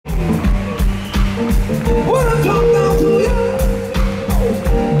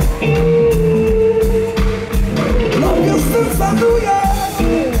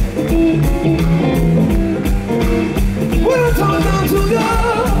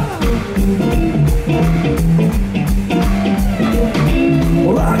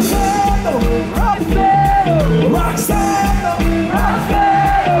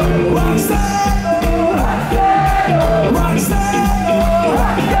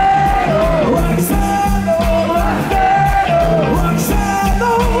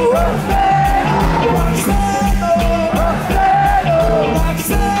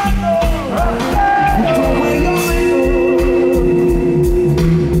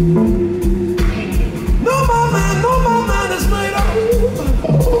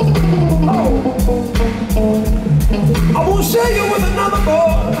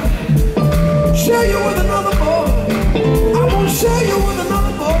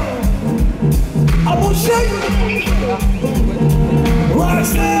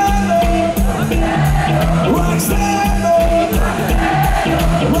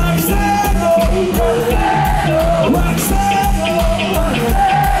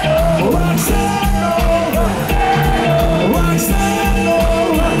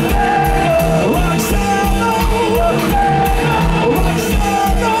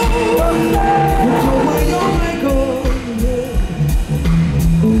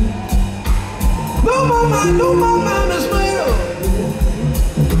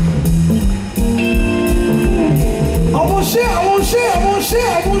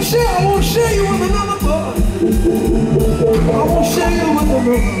won't share you with the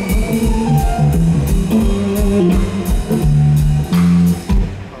world.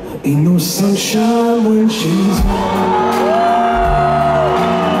 Ain't no sunshine when she's gone.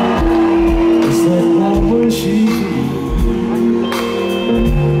 It's like warm when she's gone.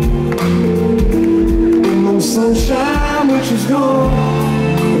 Ain't no sunshine when she's gone.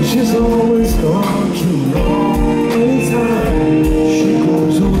 But she's always gone too long. Anytime she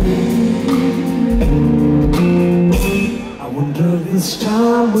goes away, I wonder this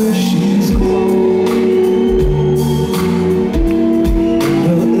time where she's gone.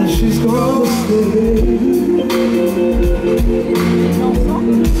 She's gonna stay.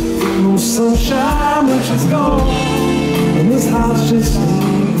 No sunshine when she's gone, and this house just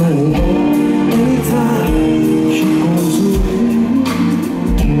ain't no home. Anytime she goes away,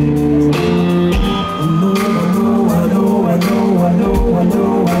 I know, I know, I know, I know, I know,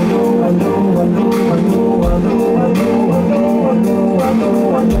 I know, I know, I know, I know, I know, I know, I know, I know, I know,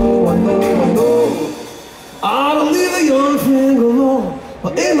 I know, I know, I know. I don't leave a young thing alone.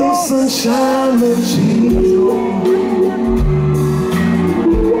 But ain't no sunshine when she's gone.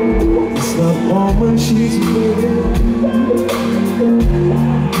 It's not warm when she's away.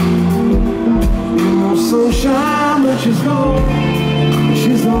 Ain't no sunshine when she's gone.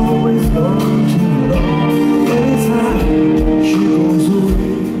 She's always gone too long. Anytime she goes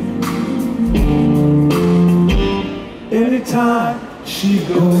away. Anytime she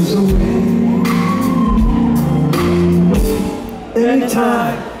goes away.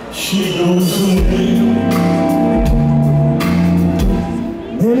 Anytime she goes away.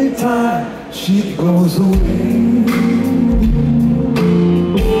 Anytime she goes away.